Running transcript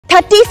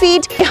30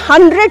 feet,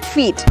 100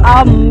 feet.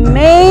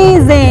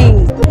 Amazing.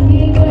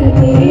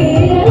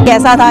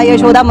 कैसा था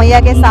यशोदा मैया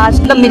के साथ?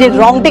 मतलब मेरे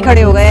रोंगटे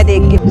खड़े हो गए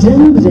देख के।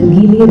 रंग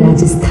रंगीले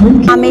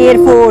राजस्थान आमेर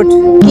फोर्ट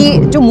की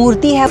जो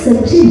मूर्ति है,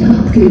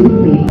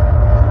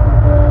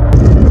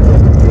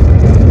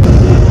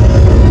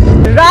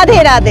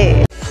 Radhe Radhe.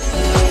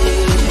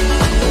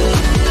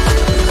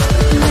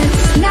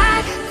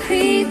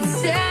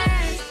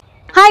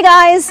 Hi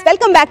guys,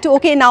 welcome back to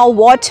okay now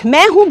what.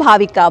 मैं हूं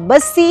भाविका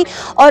बस्सी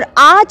और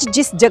आज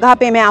जिस जगह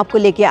पे मैं आपको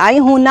लेके आई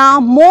हूं ना,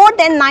 मोर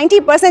देन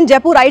 90%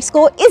 जयपुराइट्स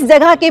को इस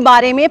जगह के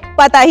बारे में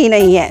पता ही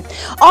नहीं है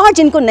और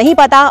जिनको नहीं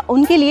पता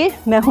उनके लिए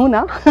मैं हूं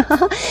ना।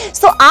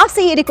 सो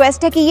आपसे ये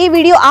रिक्वेस्ट है कि ये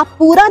वीडियो आप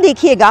पूरा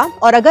देखिएगा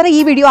और अगर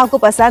ये वीडियो आपको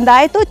पसंद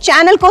आए तो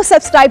चैनल को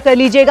सब्सक्राइब कर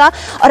लीजिएगा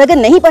और अगर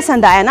नहीं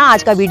पसंद आया ना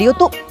आज का वीडियो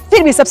तो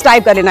फिर भी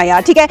सब्सक्राइब कर लेना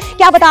यार, ठीक है?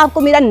 क्या पता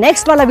आपको मेरा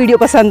नेक्स्ट वाला वीडियो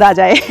पसंद आ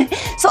जाए।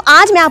 सो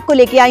आज मैं आपको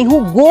लेके आई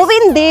हूँ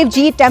गोविंद देव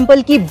जी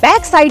टेम्पल की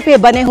बैक साइड पे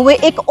बने हुए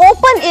एक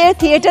ओपन एयर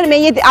थिएटर में।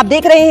 ये आप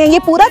देख रहे हैं, ये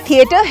पूरा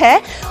थिएटर है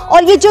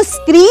और ये जो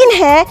स्क्रीन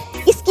है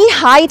इसकी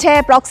हाइट है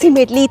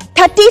अप्रॉक्सीमेटली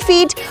 30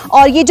 फीट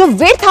और ये जो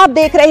विड्थ आप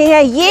देख रहे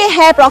हैं ये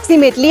है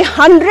अप्रॉक्सीमेटली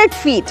 100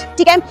 फीट,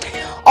 ठीक है?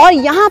 और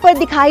यहाँ पर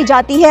दिखाई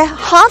जाती है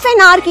हाफ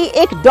एन आवर की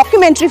एक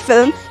डॉक्यूमेंट्री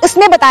फिल्म।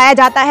 इसमें बताया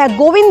जाता है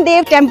गोविंद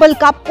देव टेम्पल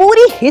का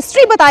पूरी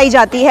हिस्ट्री बताई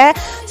जाती है।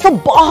 सो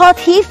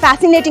बहुत ही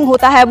फैसिनेटिंग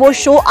होता है वो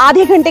शो।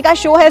 आधे घंटे का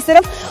शो है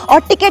सिर्फ और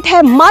टिकट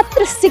है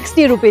मात्र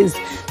 60 रुपीज।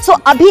 सो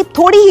अभी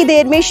थोड़ी ही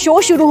देर में शो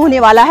शुरू होने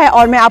वाला है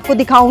और मैं आपको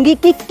दिखाऊंगी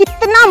कि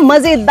कितना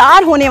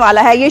मजेदार होने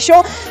वाला है ये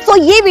शो। सो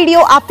ये वीडियो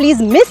आप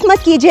प्लीज मिस मत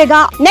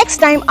कीजिएगा।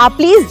 नेक्स्ट टाइम आप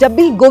प्लीज जब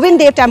भी गोविंद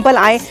देव टेम्पल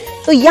आए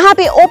तो यहाँ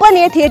पे ओपन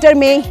एयर थिएटर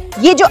में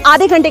ये जो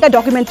आधे घंटे का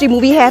डॉक्यूमेंट्री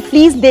मूवी है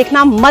प्लीज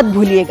देखना मत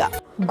भूलिएगा।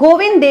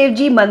 गोविंद देव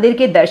जी मंदिर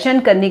के दर्शन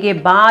करने के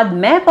बाद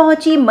मैं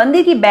पहुंची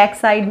मंदिर की बैक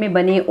साइड में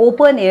बने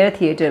ओपन एयर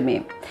थिएटर में।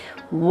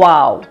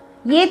 वाव,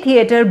 ये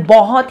थिएटर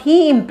बहुत ही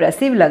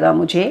इम्प्रेसिव लगा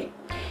मुझे।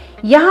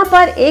 यहाँ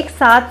पर एक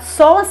साथ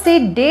 100 से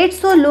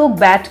 150 लोग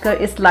बैठकर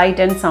इस लाइट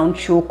एंड साउंड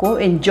शो को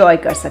एंजॉय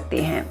कर सकते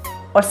हैं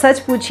और सच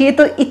पूछिए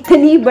तो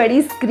इतनी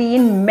बड़ी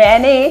स्क्रीन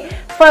मैंने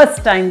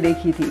फर्स्ट टाइम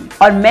देखी थी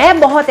और मैं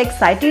बहुत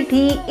एक्साइटेड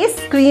थी इस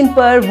स्क्रीन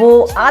पर वो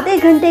आधे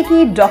घंटे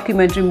की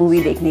डॉक्यूमेंट्री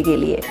मूवी देखने के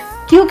लिए,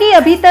 क्योंकि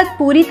अभी तक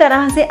पूरी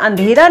तरह से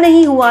अंधेरा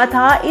नहीं हुआ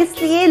था,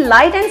 इसलिए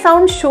लाइट एंड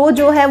साउंड शो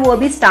जो है वो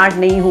अभी स्टार्ट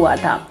नहीं हुआ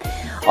था।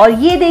 और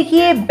ये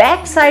देखिए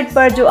बैक साइड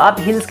पर जो आप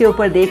हिल्स के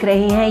ऊपर देख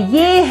रहे हैं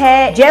ये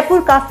है जयपुर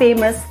का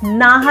फेमस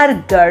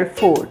नाहरगढ़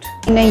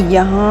फोर्ट।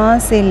 यहाँ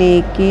से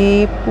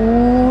लेके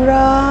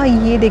पूरा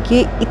ये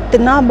देखिए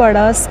इतना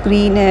बड़ा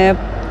स्क्रीन है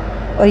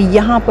और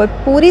यहाँ पर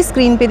पूरी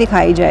स्क्रीन पे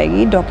दिखाई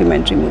जाएगी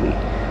डॉक्यूमेंट्री मूवी।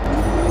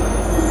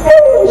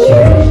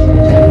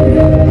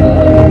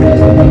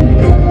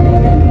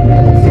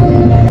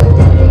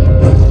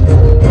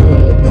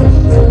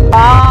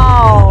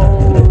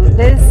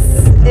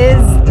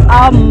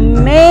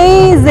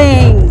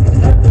 अमेजिंग।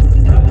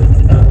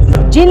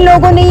 जिन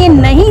लोगों ने ये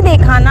नहीं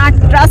देखा ना,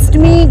 ट्रस्ट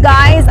मी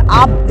गाइस,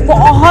 आप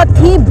बहुत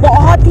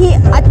ही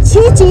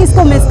अच्छी चीज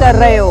को मिस कर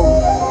रहे हो।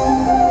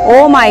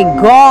 ओ माय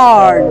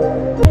गॉड,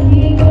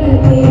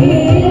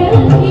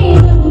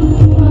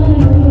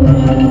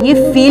 ये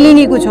फीलिंग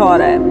ही कुछ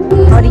और है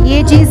और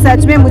ये चीज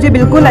सच में मुझे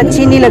बिल्कुल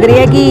अच्छी नहीं लग रही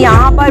है कि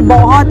यहाँ पर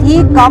बहुत ही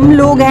कम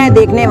लोग हैं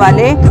देखने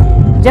वाले,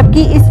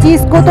 जबकि इस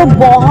चीज को तो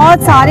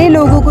बहुत सारे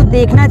लोगों को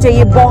देखना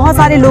चाहिए, बहुत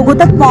सारे लोगों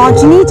तक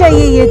पहुंचनी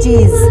चाहिए ये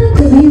चीज।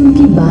 कभी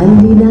उनकी बाल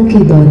लीला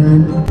के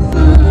दौरान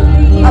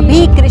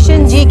अभी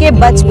कृष्ण जी के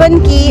बचपन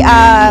की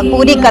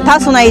पूरी कथा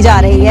सुनाई जा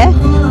रही है।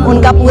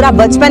 उनका पूरा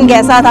बचपन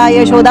कैसा था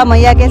यशोदा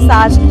मैया के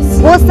साथ,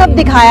 वो सब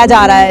दिखाया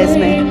जा रहा है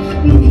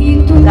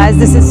इसमें। गाइस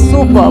दिस इज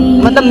सुपर,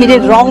 मतलब मेरे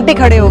रोंगटे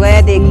खड़े हो गए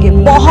हैं देख के।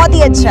 बहुत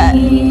ही अच्छा है,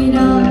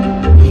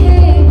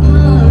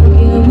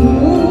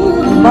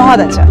 बहुत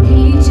अच्छा।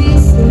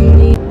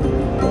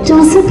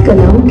 64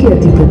 कलाओं के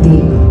अधिपति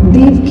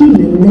देवकी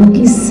नंदन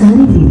की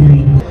सारी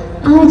लीलाएं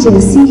आज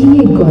ऐसी ही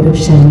एक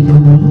गौरवशाली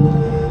भूमि,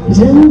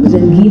 रंग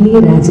रंगीले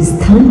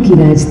राजस्थान की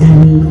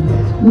राजधानी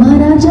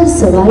महाराजा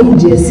सवाई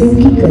जयसिंह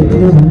की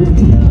कल्पना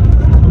मूर्ति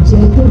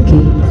जयपुर के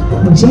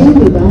जय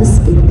निवास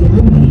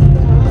उद्यान में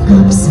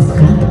आप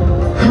सबका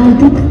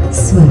हार्दिक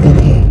स्वागत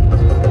है।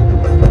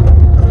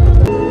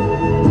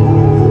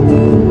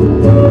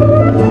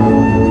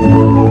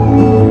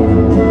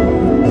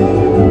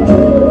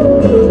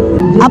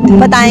 आप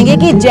बताएंगे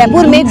कि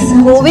जयपुर में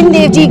गोविंद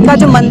देव जी का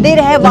जो मंदिर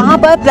है वहां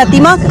पर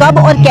प्रतिमा कब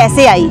और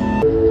कैसे आई?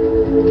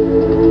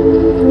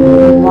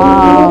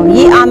 वाव,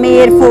 ये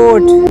आमेर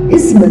फोर्ट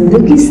इस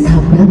मंदिर की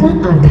स्थापना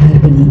का आधार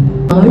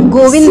बनी।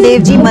 गोविंद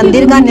देव जी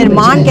मंदिर का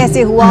निर्माण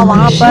कैसे हुआ,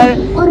 वहां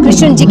पर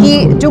कृष्ण जी की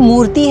जो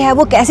मूर्ति है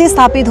वो कैसे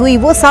स्थापित हुई,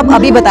 वो सब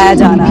अभी बताया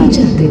जा रहा है।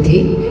 चाहते थे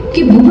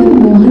कि भुवन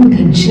मोहन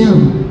घनश्याम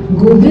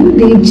गोविंद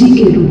देव जी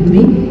के रूप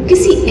में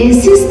किसी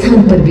ऐसे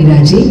स्थान पर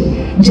विराजे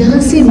जहां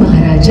से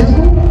महाराजा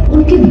को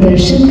उनके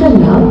दर्शन का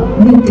लाभ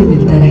नित्य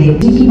मिलता रहे।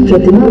 जी की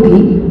प्रतिमा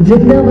भी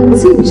वृंदावन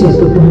से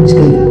जयपुर पहुंच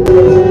गई।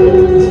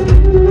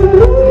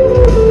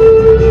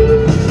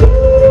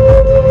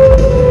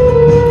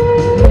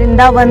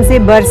 वृंदावन से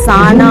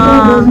बरसाना,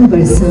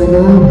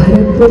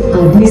 भरतपुर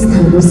आदि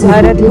स्थानों से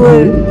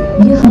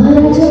यह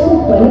महाराजा को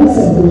परम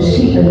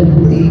संतोषी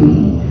अनुभूति हुई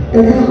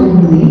तथा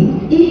उन्होंने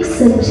एक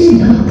सच्चे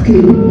भक्त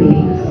के रूप में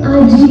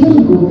आजीवन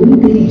गोविंद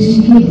देव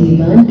जी के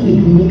दीवान की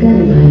भूमिका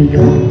निभाने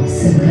का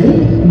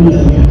संकल्प ले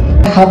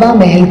लिया। हवा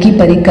महल की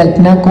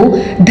परिकल्पना को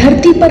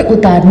धरती पर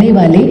उतारने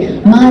वाले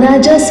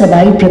महाराजा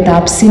सवाई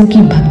प्रताप सिंह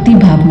की भक्ति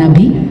भावना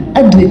भी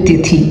अद्वितीय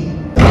थी।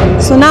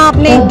 सुना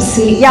आपने,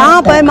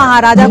 यहाँ पर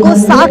महाराजा को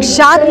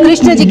साक्षात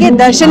कृष्ण जी के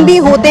दर्शन भी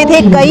होते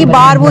थे। कई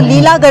बार वो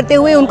लीला करते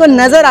हुए उनको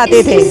नजर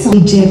आते थे।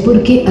 जयपुर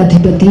के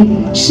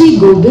अधिपति श्री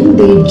गोविंद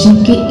देव जी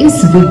के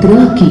इस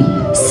विग्रह की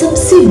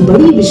सबसे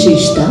बड़ी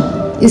विशेषता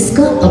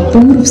इसका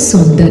अपूर्व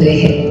सौंदर्य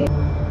है।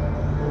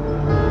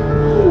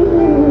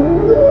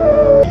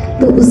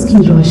 तो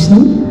उसकी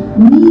रोशनी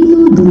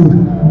मीलों दूर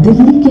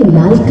दिल्ली के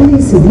लाल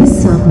किले से भी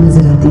साफ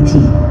नजर आती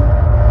थी।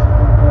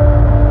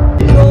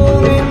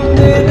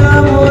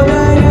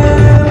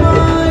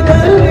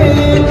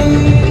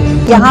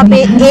 यहाँ पे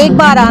एक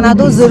बार आना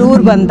तो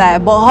जरूर बनता है।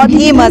 बहुत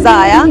ही मजा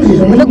आया।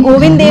 मतलब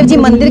गोविंद देव जी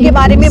मंदिर के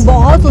बारे में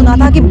बहुत सुना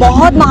था कि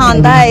बहुत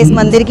महानता है इस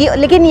मंदिर की,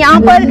 लेकिन यहाँ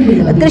पर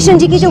कृष्ण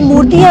जी की जो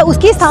मूर्ति है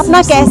उसकी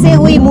स्थापना कैसे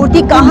हुई,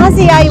 मूर्ति कहाँ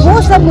से आई,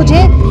 वो सब मुझे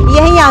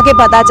यहीं आके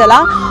पता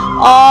चला।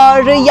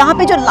 और यहाँ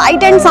पे जो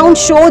लाइट एंड साउंड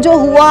शो जो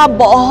हुआ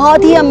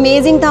बहुत ही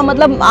अमेजिंग था।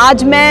 मतलब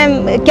आज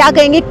मैं क्या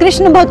कहेंगे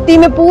कृष्ण भक्ति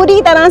में पूरी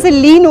तरह से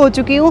लीन हो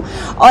चुकी हूँ।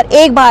 और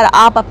एक बार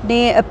आप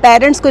अपने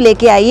पेरेंट्स को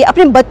लेके आइए,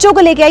 अपने बच्चों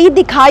को लेके आइए,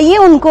 दिखाइए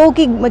उनको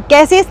कि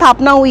कैसे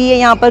स्थापना हुई है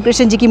यहाँ पर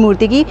कृष्ण जी की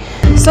मूर्ति की।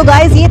 सो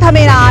गाइज, ये था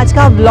मेरा आज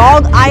का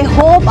व्लॉग। आई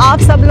होप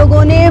आप सब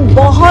लोगों ने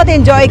बहुत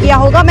एंजॉय किया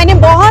होगा। मैंने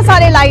बहुत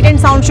सारे लाइट एंड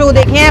साउंड शो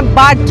देखे हैं,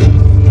 बट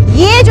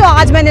ये जो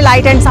आज मैंने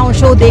लाइट एंड साउंड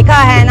शो देखा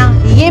है ना,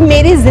 ये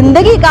मेरी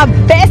जिंदगी का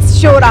बेस्ट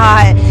शो रहा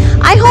है।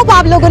 आई होप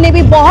आप लोगों ने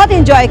भी बहुत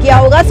एंजॉय किया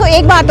होगा। सो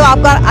एक बार तो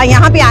आपका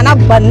यहाँ पे आना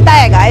बनता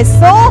है गाइस।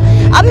 सो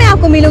अब मैं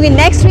आपको मिलूंगी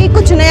नेक्स्ट वीक,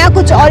 कुछ नया,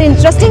 कुछ और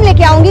इंटरेस्टिंग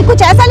लेके आऊंगी,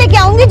 कुछ ऐसा लेके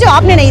आऊंगी जो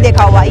आपने नहीं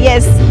देखा होगा।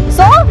 यस,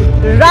 सो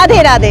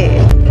राधे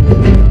राधे।